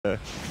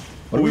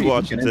Who we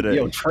watching today?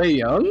 Yo, Trae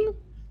Young?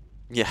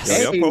 Yes.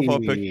 Yo,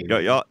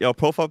 Hey. y'all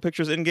profile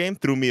pictures in game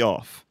threw me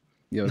off.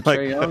 Yo, Like-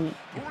 Trae Young.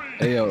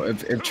 Hey, yo,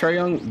 if Trae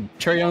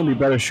Young be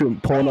better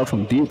pulling up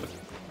from deep.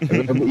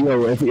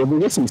 If we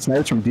get some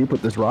snipes from deep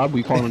with this Rob,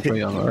 we call him Trae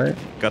Young, all right?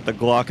 Got the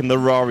Glock and the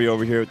Rari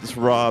over here with this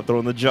Rob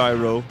throwing the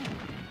gyro,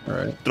 All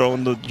right.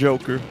 throwing the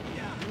Joker,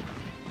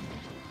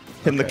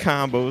 hitting the Okay.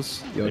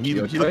 combos. Yo, And he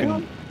yo, looking Trae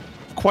Young?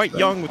 quite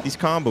young with these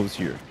combos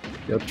here.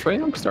 Yo, Trae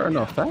Young starting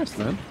off fast,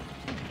 man.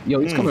 Yo,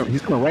 he's coming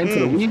right into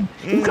the league.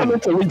 He's coming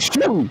into the league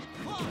shooting.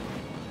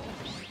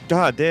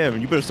 God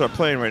damn, you better start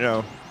playing right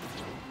now.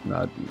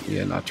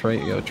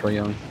 Trae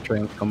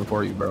Young's coming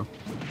for you, bro.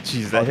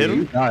 Jeez, that hit You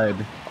him? died.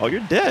 Oh, you're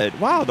dead.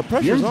 Wow, the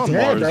pressure's You're on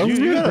dead, Mars. bro. You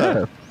You're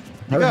dead.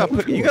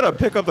 you gotta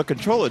pick up the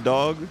controller,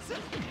 dog.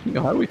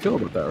 Yo, how do we feel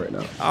about that right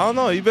now? I don't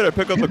know. You better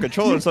pick up the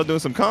controller and start doing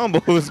some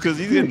combos because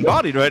he's getting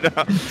bodied right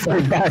now.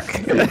 Fight back.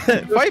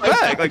 Fight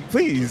back, like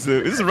please.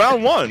 This is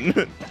round one.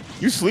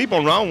 You sleep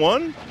on round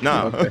one?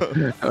 Nah.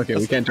 Okay,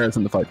 we can't turn this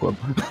into Fight Club.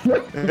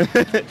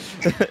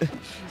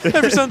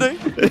 Every Sunday.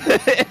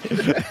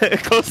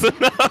 Close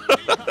enough.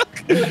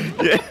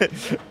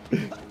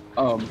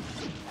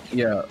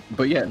 Yeah.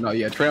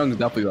 Trae Young is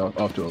definitely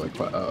off to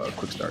a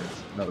quick start.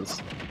 That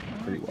was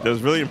pretty That wild.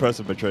 was really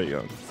impressive by Trae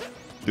Young,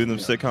 doing them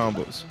sick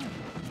combos.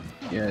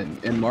 Yeah,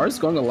 and Mars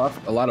going a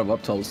lot of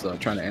up tilts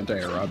trying to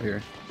anti-Rob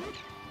here.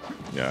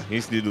 Yeah, he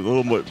needs to do a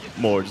little bit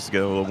more just to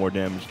get a little more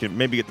damage.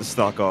 Maybe get the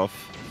stock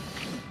off.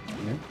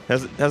 Yeah.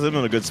 Has him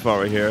in a good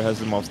spot right here.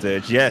 Has him off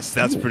stage. Yes,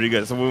 that's pretty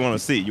good. That's what we want to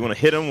see. You want to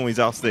hit him when he's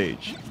off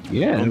stage.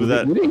 Yeah, and do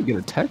that. we didn't get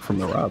a tech from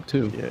the Rob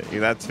too. Yeah,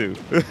 that too.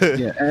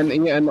 Yeah, and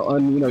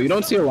you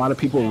don't see a lot of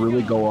people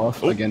really go off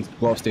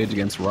stage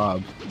against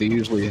Rob. They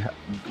usually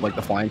like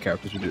the flying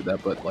characters who do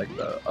that, but like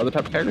the other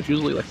type of characters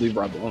usually like leave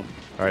Rob alone.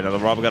 All right, now the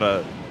Rob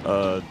got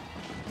to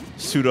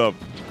suit up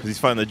because he's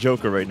fighting the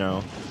Joker right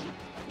now.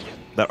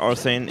 That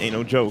Arsene ain't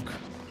no joke.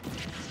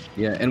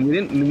 Yeah, and we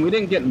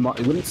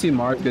didn't see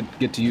Mars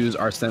get to use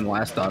Arsene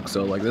last stock,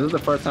 so like this is the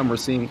first time we're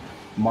seeing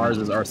Mars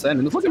as Arsene,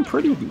 and it's looking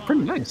pretty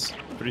nice.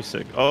 Pretty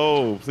sick.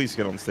 Oh, please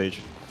get on stage.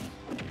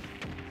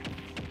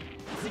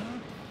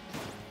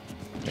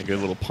 A good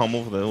little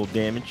pummel for the little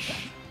damage.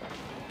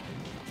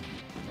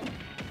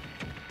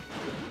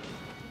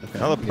 Okay.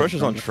 Now the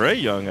pressure's on Trae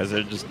Young as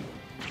they're just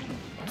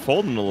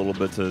folding a little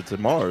bit to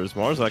Mars.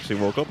 Mars actually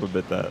woke up a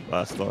bit that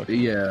last stock.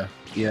 Yeah.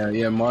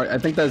 Mars. I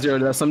think that's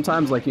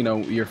sometimes like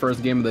your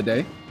first game of the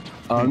day.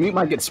 You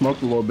might get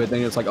smoked a little bit,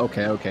 then it's like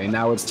okay,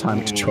 now it's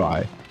time to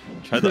try.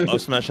 Tried to up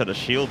smash out to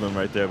shield him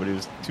right there, but he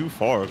was too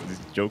far because he's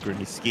Joker and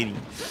he's skinny.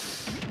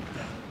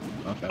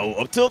 Okay. Oh,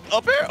 up tilt,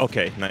 up air?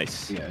 Okay,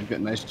 nice. Yeah,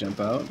 good, nice jump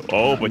out.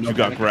 Oh, but no you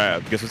got panic.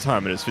 grabbed. Guess what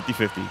time it is?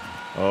 50-50.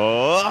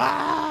 Oh,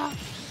 ah!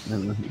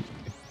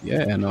 Yeah,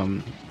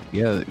 and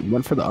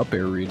went for the up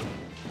air read.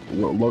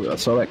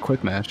 Saw that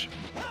quick mash.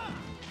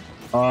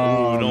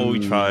 Oh, no,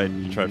 he tried.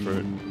 He tried for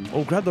it.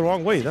 Oh, grabbed the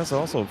wrong way. That's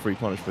also a free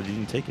punish, but he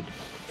didn't take it.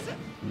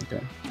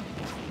 Okay.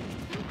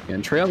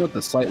 And Trae Young with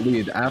the slight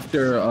lead.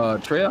 After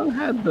Trae Young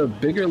had the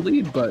bigger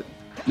lead, but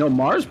no,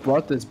 Mars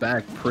brought this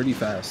back pretty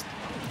fast.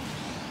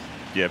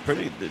 Yeah,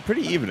 pretty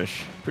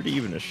evenish. Pretty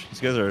evenish. These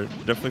guys are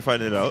definitely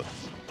fighting it out.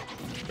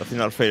 Definitely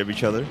not afraid of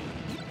each other.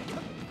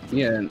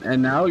 Yeah,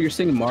 and now you're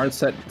seeing Mars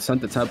set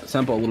the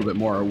tempo a little bit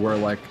more, where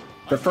like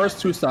the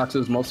first two stocks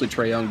was mostly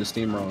Trae Young to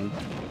steamrolling.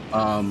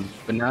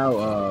 But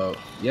now,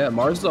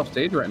 Mars is off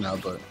stage right now,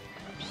 but...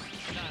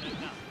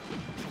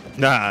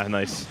 Nah,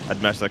 nice.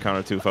 I'd match that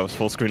counter too if I was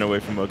full screen away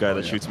from a guy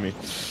that shoots me.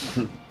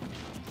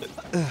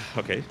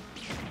 Okay.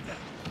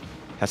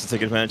 Has to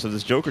take advantage of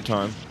this Joker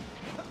time.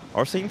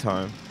 Arsene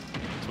time.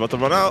 It's about to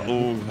run out.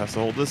 Ooh, has to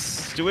hold this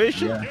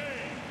situation. Yeah.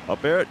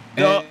 Up air.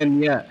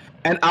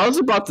 And I was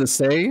about to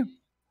say,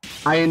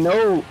 I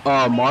know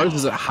Mars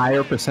is a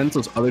higher percent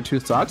those other two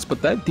stocks,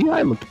 but that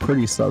DI looked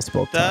pretty sus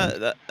both times.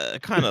 That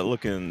kind of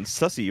looking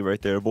sussy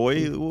right there,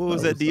 boy. What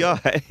was that DI?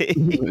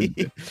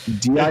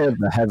 DI of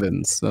the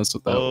heavens. That's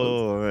what that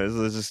was.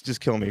 Oh,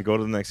 just kill me. Go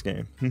to the next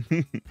game.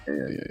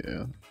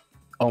 Yeah.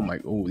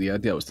 Yeah,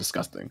 that was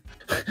disgusting.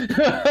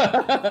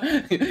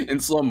 In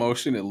slow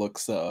motion, it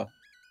looks,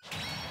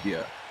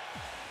 yeah.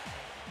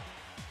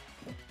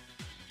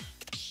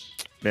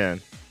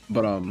 Man.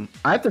 But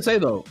I have to say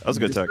though, that was a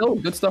good tech. Still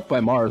good stuff by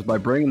Mars by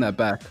bringing that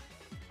back.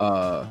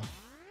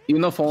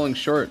 Even though falling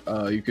short,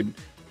 you could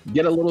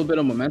get a little bit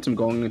of momentum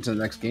going into the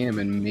next game,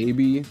 and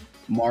maybe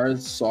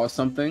Mars saw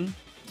something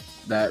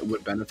that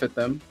would benefit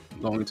them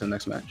going into the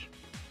next match.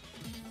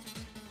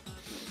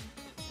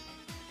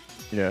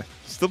 Yeah,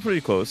 still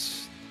pretty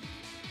close.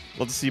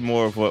 Love to see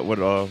more of what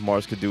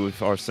Mars could do with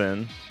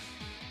Arsene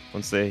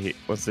once they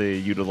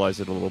utilize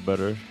it a little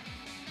better.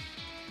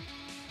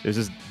 There's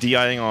just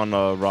DIing on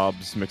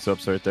Rob's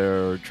mix-ups right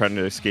there, or trying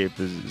to escape.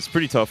 It's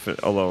pretty tough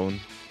alone.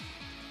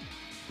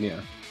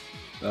 Yeah,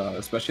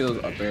 especially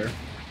those up air.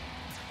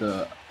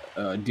 The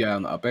DI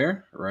on the up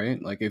air,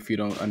 right? Like if you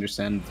don't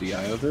understand the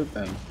DI of it,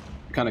 then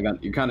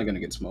you're kind of gonna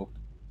get smoked.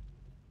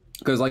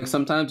 Because like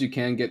sometimes you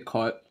can get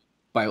caught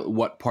by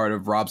what part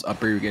of Rob's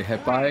up air you get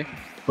hit by.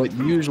 But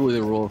usually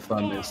the rule of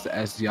thumb is to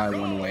SDI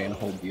one way and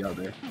hold the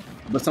other.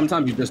 But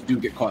sometimes you just do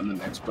get caught in the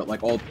mix. But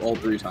like all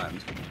 3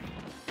 times,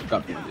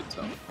 got blended.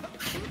 So.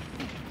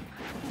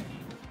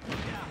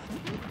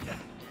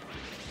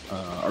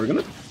 Are we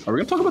gonna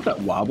talk about that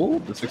wobble,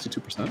 the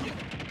 62%?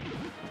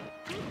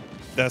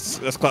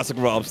 That's classic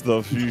Rob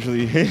stuff.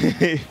 Usually,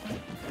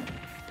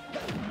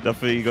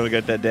 definitely gonna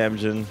get that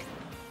damage in.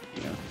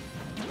 Yeah.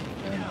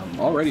 And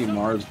already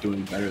Mars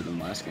doing better than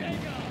last game.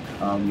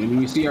 When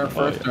we see our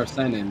first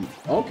Arsene, and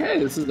okay,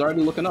 this is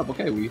already looking up.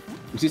 Okay, we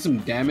see some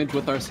damage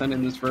with Arsene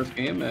in this first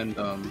game, and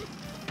the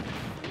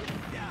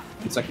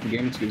second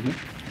game, excuse me.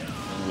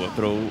 What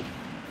throw?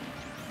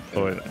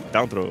 Oh,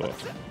 down throw,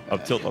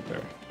 up tilt up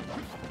there.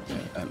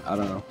 Yeah, I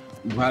don't know.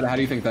 How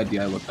do you think that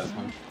DI looked at that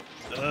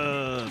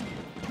time?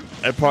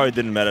 It probably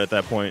didn't matter at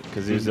that point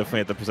because he was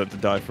definitely at the percent to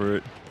die for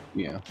it.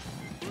 Yeah.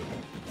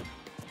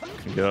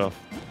 Can get up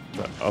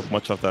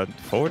much off that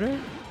forward air.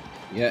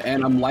 Yeah,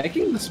 and I'm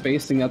liking the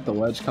spacing at the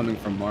ledge coming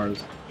from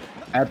Mars.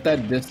 At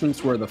that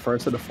distance where the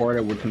first of the forward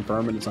air would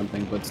confirm into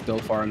something, but still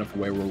far enough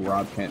away where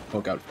Rob can't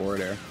poke out forward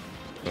air.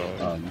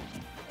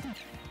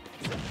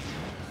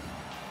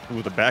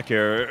 Ooh, the back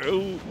air.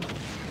 Ooh.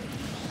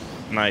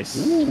 Nice.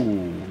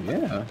 Ooh,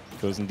 yeah.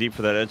 Goes in deep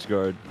for that edge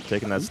guard,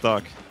 taking that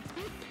stock.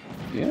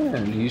 Yeah,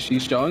 and he's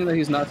showing that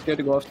he's not scared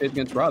to go off stage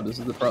against Rob. This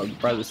is probably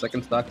the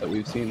second stock that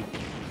we've seen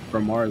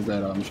from Mars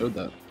that showed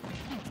that.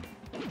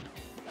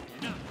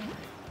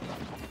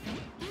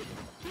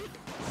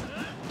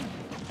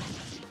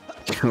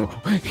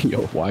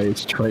 Yo, why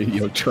is Trae?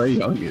 Yo, Trae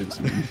Young is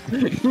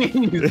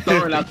he's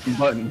throwing out some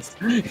buttons.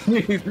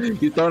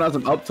 He's throwing out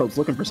some up tilts,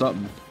 looking for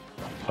something.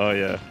 Oh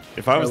yeah.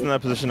 If I was in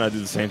that position, I'd do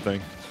the same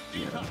thing.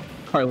 Yeah.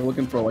 Probably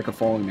looking for like a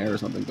falling air or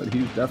something, but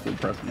he's definitely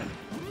pressing it.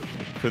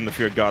 Putting the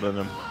fear of God on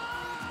him.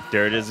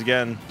 There it is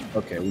again.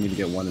 Okay, we need to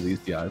get one of these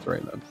DIs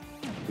right now.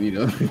 You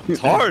know, it's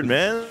hard,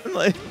 man.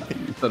 Like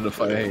instead of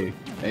fight,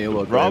 hey,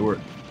 look, Rob,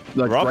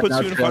 Rob puts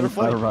you in fight or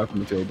flight. Right from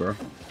the field, bro.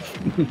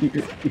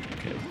 Okay,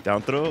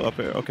 down throw, up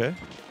air, okay.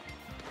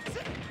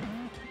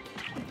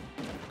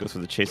 Goes for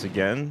the chase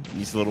again.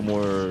 Needs a little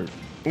more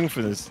oomph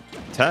in his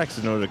attacks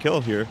in order to kill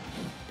here.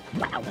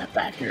 Wow, that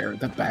back air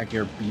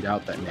beat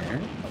out that nair.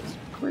 That was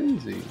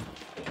crazy.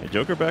 A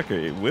Joker back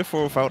air, with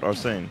or without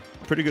Arsene.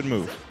 Pretty good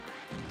move.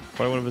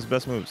 Probably one of his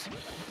best moves.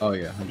 Oh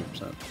yeah,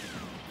 100%.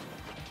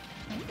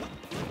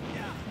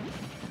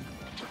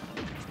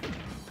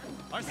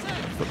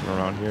 Flipping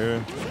around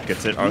here.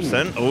 Gets it,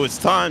 Arsene. Oh, it's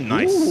time.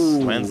 Nice.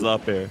 Ooh. Lands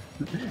up air.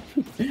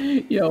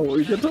 Yo,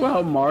 we can talk about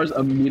how Mars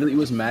immediately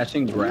was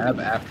matching grab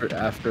after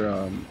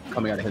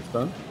coming out of hit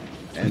stun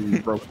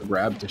and broke the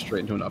grab to straight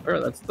into an up air.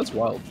 That's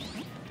wild.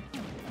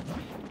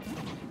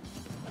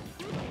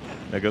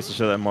 That goes to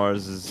show that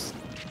Mars is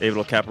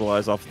able to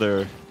capitalize off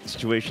their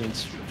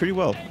situations pretty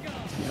well.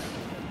 Yeah.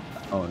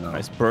 Oh no.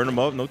 Nice. Burn him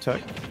up. No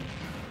tech.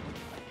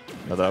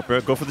 Another up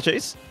air. Go for the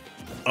chase.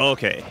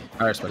 Okay.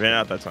 I respect Ran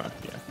out that time.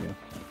 Yeah.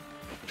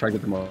 Try to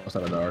get the most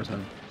out of the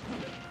Arsene.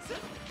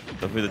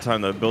 Definitely the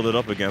time to build it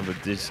up again,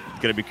 but just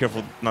gotta be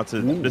careful not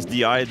to just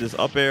DI this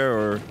up air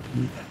or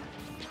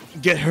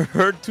get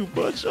hurt too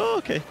much. Oh,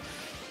 okay.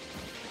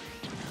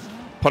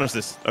 Punish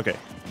this. Okay.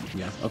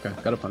 Yeah. Okay.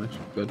 Gotta punish.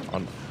 Good.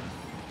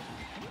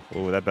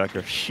 Oh, that back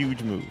air.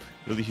 Huge move.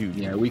 Really huge.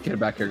 Yeah, we can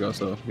back air go,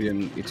 so he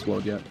didn't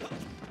explode yet.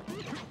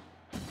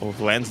 Oh,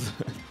 lands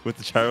with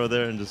the gyro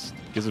there and just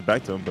gives it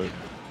back to him, but.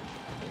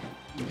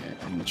 Yeah,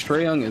 and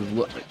Trae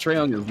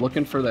Young is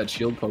looking for that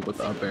shield poke with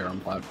the up air on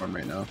platform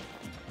right now.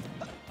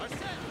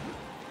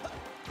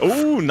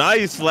 Oh,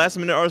 nice! Last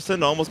minute Arsene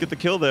to almost get the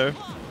kill there.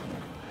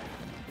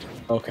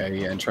 Okay,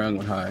 yeah, and Trae Young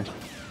went high.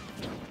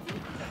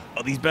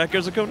 Oh, these back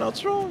airs are coming out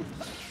strong.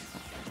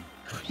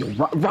 Yo,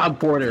 Rob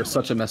forward air is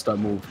such a messed up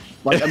move.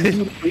 Like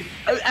immediately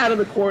out of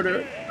the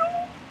corner.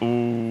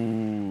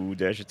 Ooh,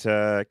 dash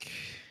attack.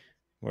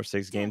 More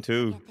 6 game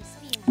 2.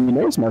 You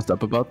know what's messed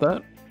up about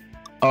that?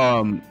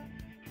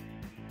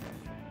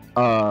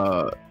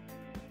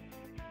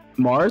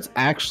 Mars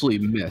actually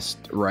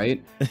missed,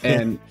 right?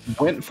 And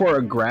went for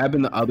a grab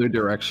in the other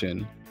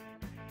direction.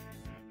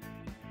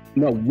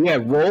 No, yeah,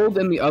 rolled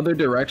in the other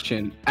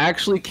direction.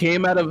 Actually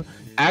came out of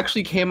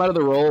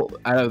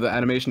the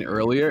animation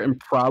earlier, and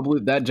probably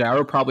that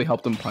gyro probably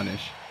helped him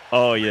punish.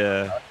 Oh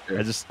yeah,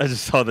 I just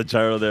saw the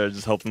gyro there.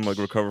 Just helped him like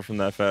recover from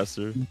that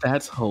faster.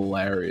 That's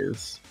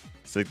hilarious.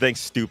 It's like, thanks,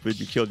 stupid.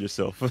 You killed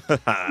yourself.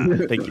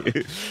 Thank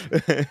you.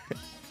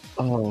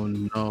 Oh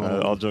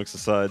no. All jokes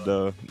aside,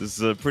 though, this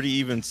is a pretty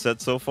even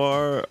set so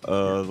far.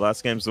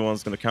 Last game's the one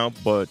that's going to count,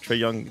 but Trae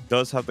Young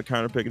does have the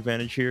counter pick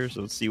advantage here,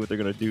 so let's see what they're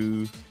going to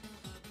do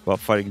about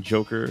fighting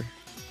Joker.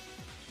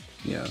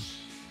 Yeah.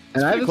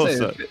 And I have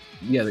to say,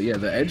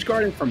 the edge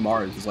guarding from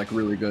Mars is like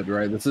really good,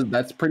 right?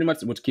 That's pretty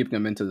much what's keeping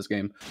him into this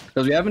game,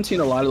 because we haven't seen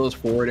a lot of those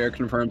forward air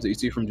confirms that you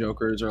see from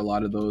Jokers, or a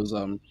lot of those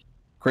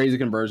crazy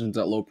conversions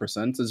at low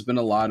percents. There's been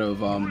a lot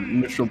of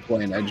neutral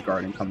play and edge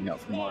guarding coming out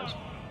from Mars.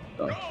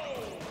 So.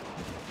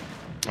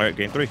 All right,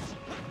 game 3.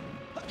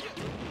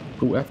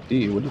 Ooh,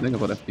 FD. What do you think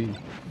about FD?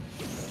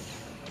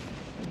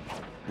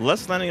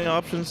 less landing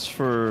options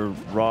for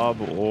Rob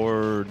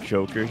or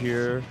Joker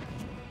here.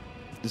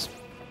 This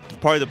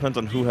probably depends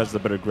on who has the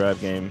better grab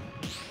game.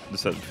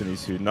 Between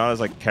these two, not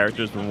as like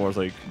characters, but more as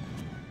like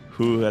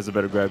who has a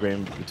better grab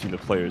game between the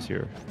players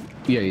here.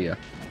 Yeah.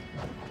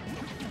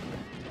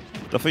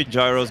 Definitely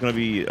gyro is going to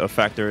be a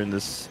factor in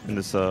this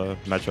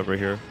matchup right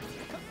here.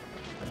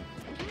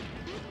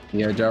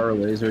 Yeah, gyro,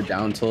 laser,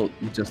 down tilt,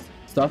 just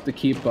stuff to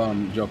keep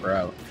Joker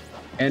out.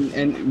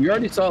 And we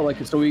already saw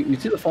like, so we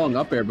see the falling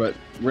up air, but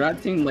we're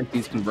not seeing like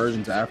these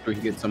conversions after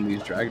he gets some of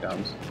these drag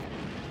downs.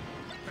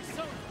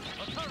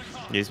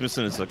 Yeah, he's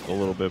missing this like a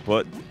little bit,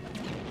 but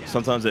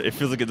sometimes it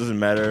feels like it doesn't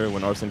matter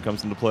when Arsene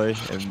comes into play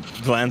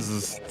and lands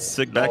his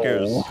sick back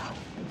airs.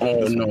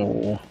 Oh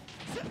no.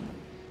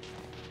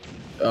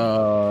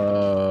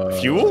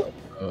 Fuel?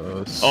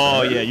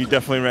 Oh yeah, you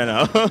definitely ran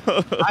out.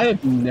 I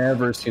have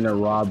never seen a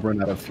Rob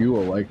run out of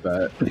fuel like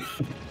that.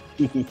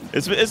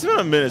 It's been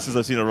a minute since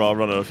I've seen a Rob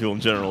run out of fuel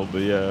in general,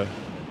 but yeah,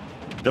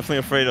 definitely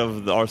afraid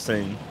of the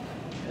Arsene.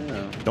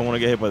 Yeah. Don't want to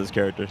get hit by this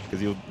character because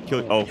he'll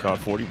kill. Oh god,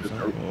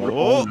 40%.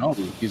 Oh no,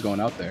 he's going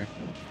out there.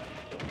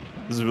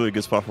 This is a really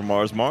good spot for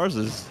Mars. Mars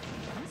is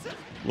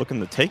looking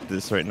to take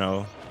this right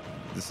now.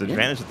 This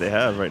advantage that they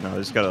have right now. They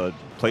just gotta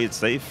play it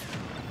safe,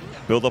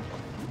 build up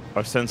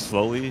Arsene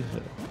slowly,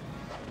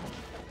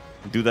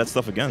 do that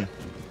stuff again.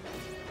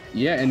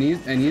 Yeah, and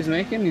he's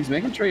making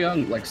Trae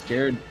Young like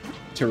scared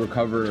to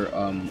recover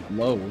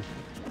low,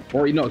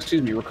 or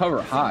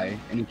recover high,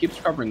 and he keeps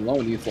recovering low,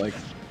 and he's like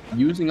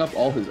using up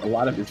a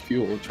lot of his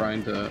fuel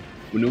trying to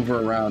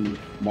maneuver around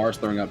Mars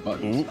throwing out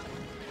buttons. Ooh.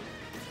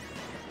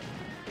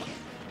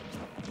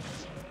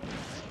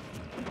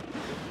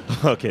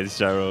 Okay, this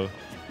gyro.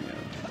 Yeah.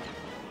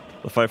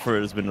 The fight for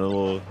it has been a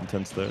little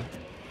intense there.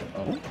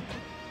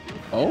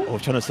 Oh,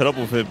 trying to set up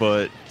with it,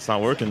 but it's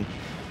not working.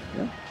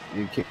 Yeah,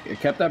 it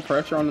kept that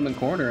pressure on in the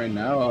corner, and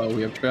now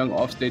we have Trae Young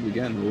off stage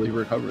again. Will he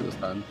recover this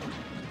time?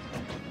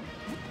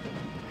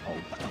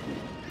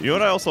 You know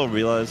what I also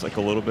realized, like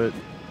a little bit?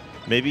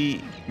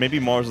 Maybe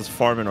Mars is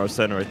farming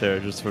Arsene right there,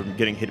 just from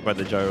getting hit by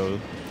the gyro.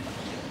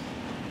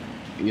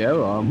 Yeah,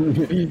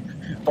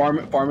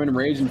 farming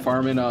rage and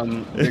farming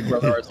big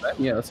brother Arsene.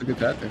 Yeah, that's a good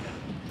tactic.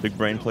 Big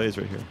brain plays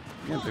right here.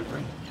 Yeah, big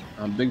brain.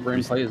 Big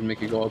brain plays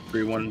make it go up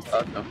 3-1 in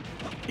stock now.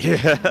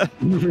 Yeah.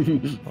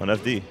 On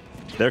FD.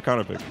 Their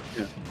counter pick.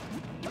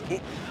 Yeah.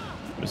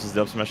 This is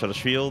the up smash out of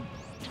shield.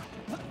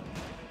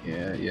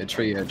 Yeah,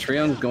 Trae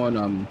Young's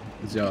going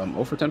he's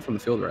 0 for 10 from the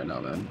field right now,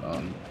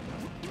 man.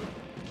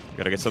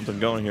 Gotta get something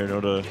going here in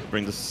order to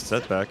bring this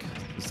set back.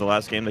 This is the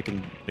last game they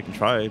can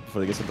try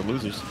before they get sent to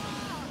losers.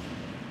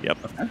 Yep.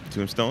 Okay.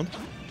 Tombstone.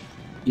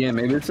 Yeah,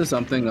 maybe it's just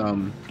something that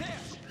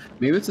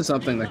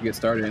can get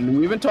started. And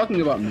we've been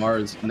talking about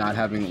Mars not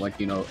having like,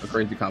 a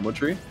crazy combo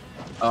tree.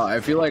 I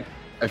feel like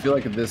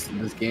this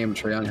game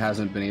Trae Young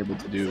hasn't been able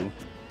to do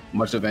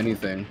much of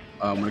anything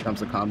when it comes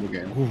to combo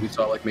game. Ooh. We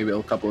saw like maybe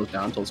a couple of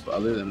down tilts, but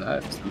other than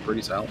that, it's been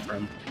pretty silent for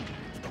him.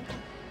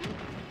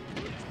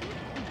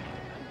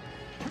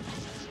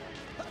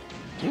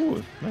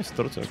 Ooh, nice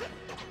throw tech.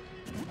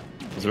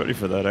 I was ready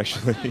for that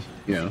actually.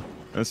 Yeah.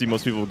 I don't see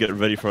most people get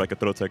ready for like a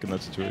throw tech in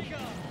that situation.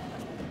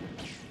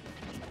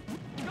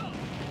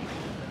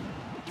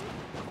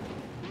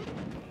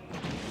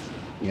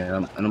 Yeah,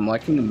 and I'm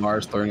liking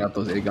Mars throwing out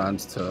those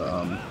Agons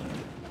to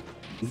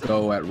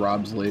go at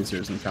Rob's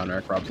lasers and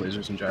counteract Rob's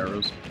lasers and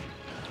gyros.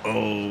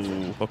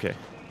 Oh, okay.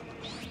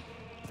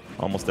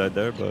 Almost died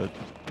there, but...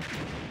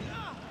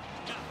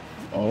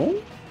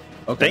 Oh?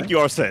 Okay. Thank you,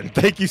 Arsene.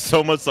 Thank you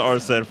so much to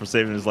Arsene for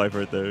saving his life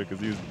right there, because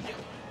he was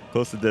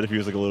close to dead if he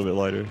was like a little bit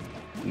lighter.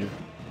 Yeah.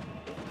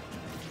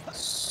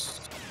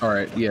 All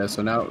right, yeah.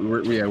 So now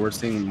we're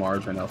seeing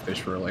Mars right now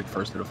fish for like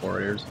first to the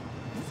forward airs.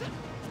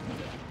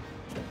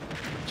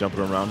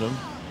 Jumping around him.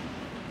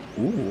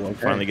 Ooh,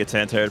 okay. Finally gets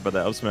hand-teared by the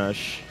up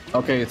smash.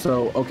 Okay,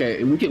 so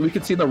we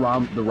could see the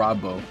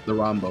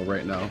Rombo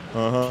right now.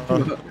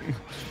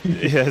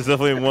 Yeah, it's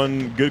definitely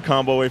one good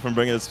combo away from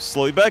bringing it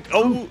slowly back.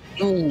 Oh,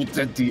 ooh,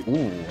 that I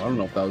don't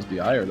know if that was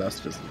DI or that's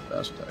just a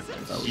dash attack.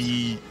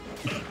 He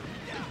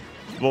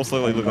most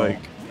likely look like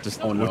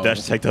just what dash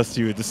attack does to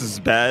you. This is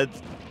bad.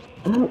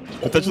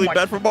 Potentially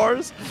bad for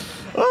Mars.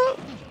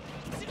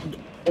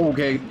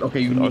 Okay,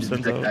 you need to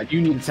protect that. You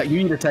need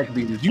to tech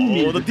these.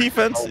 The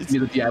defense. Oh, we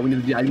need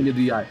the DI. We need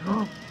the DI.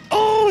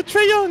 Oh,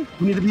 Trae Young.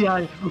 We need the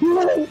DI.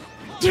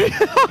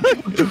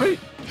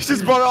 He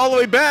just brought it all the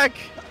way back.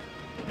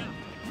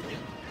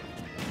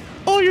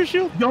 Oh, your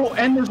shield. No,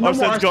 and there's no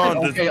more. Arsene's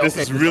gone. This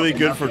is really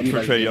good for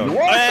Trae Young.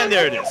 And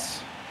there it is.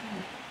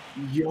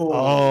 Yo.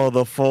 Oh,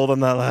 the fold on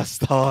that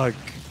last stock.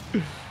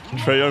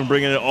 Trae Young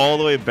bringing it all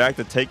the way back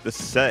to take the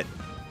set.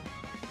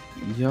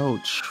 Yo,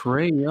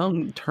 Trae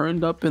Young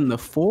turned up in the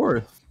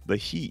fourth. The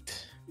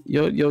heat.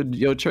 Yo,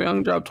 Trae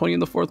Young dropped 20 in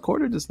the fourth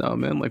quarter just now,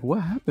 man. Like,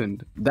 what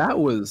happened? That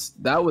was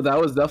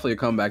definitely a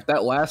comeback.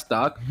 That last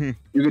stock, you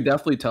could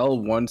definitely tell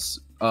once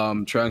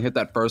Trae Young hit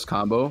that first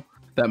combo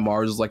that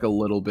Mars was like a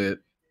little bit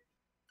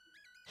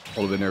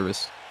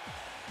nervous.